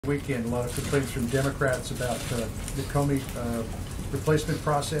Weekend, a lot of complaints from Democrats about the Comey replacement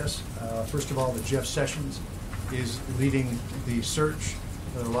process. First of all, that Jeff Sessions is leading the search.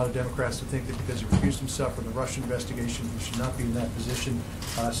 There are a lot of Democrats that think that because he recused himself from the Russia investigation, he should not be in that position.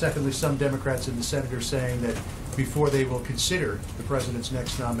 Secondly, some Democrats in the Senate are saying that before they will consider the president's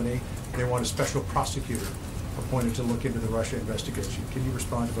next nominee, they want a special prosecutor appointed to look into the Russia investigation. Can you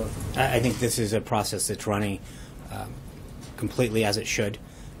respond to both of them? I think this is a process that's running completely as it should.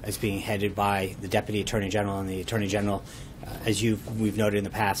 It's being headed by the Deputy Attorney General, and the Attorney General, as we've noted in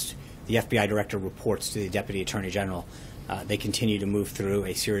the past, the FBI Director reports to the Deputy Attorney General. They continue to move through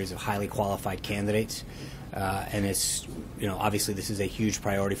a series of highly qualified candidates, and it's, obviously this is a huge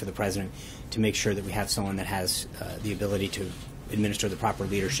priority for the President to make sure that we have someone that has the ability to administer the proper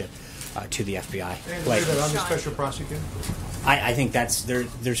leadership to the FBI. And like, that on the special prosecutor? I think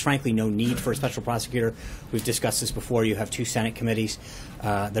there's frankly no need for a special prosecutor. We've discussed this before. You have two Senate committees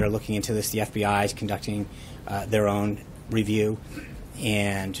that are looking into this. The FBI is conducting their own review,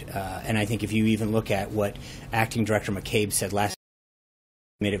 and I think if you even look at what Acting Director McCabe said last,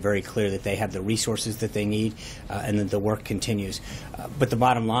 made it very clear that they have the resources that they need, and that the work continues. But the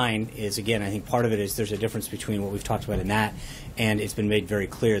bottom line is, again, I think part of it is there's a difference between what we've talked about in that, and it's been made very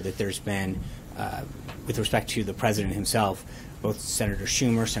clear that there's been, with respect to the President himself, both Senator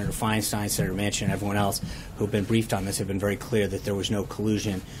Schumer, Senator Feinstein, Senator Manchin, and everyone else who have been briefed on this have been very clear that there was no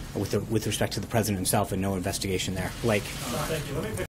collusion with respect to the President himself and no investigation there. Blake. Thank you.